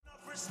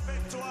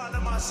Respect to all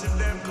the massive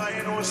them, cause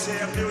you know say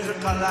a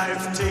musical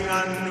life thing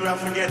and we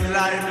have to get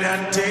lively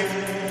and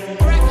thing.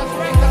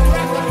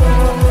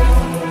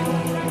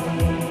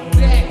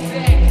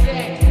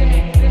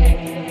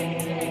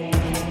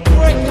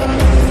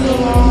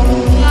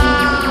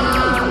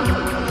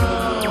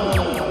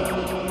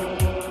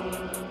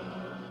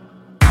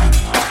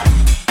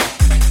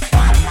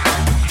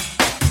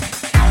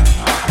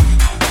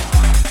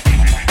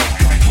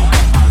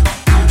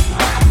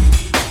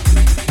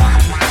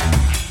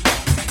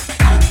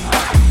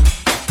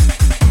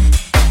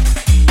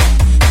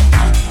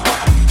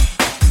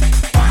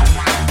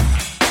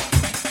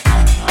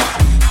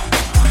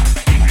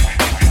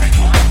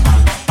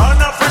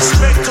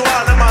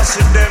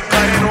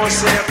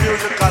 Say a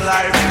musical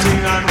life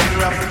thing and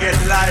we have to get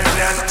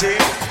lively and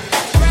thing.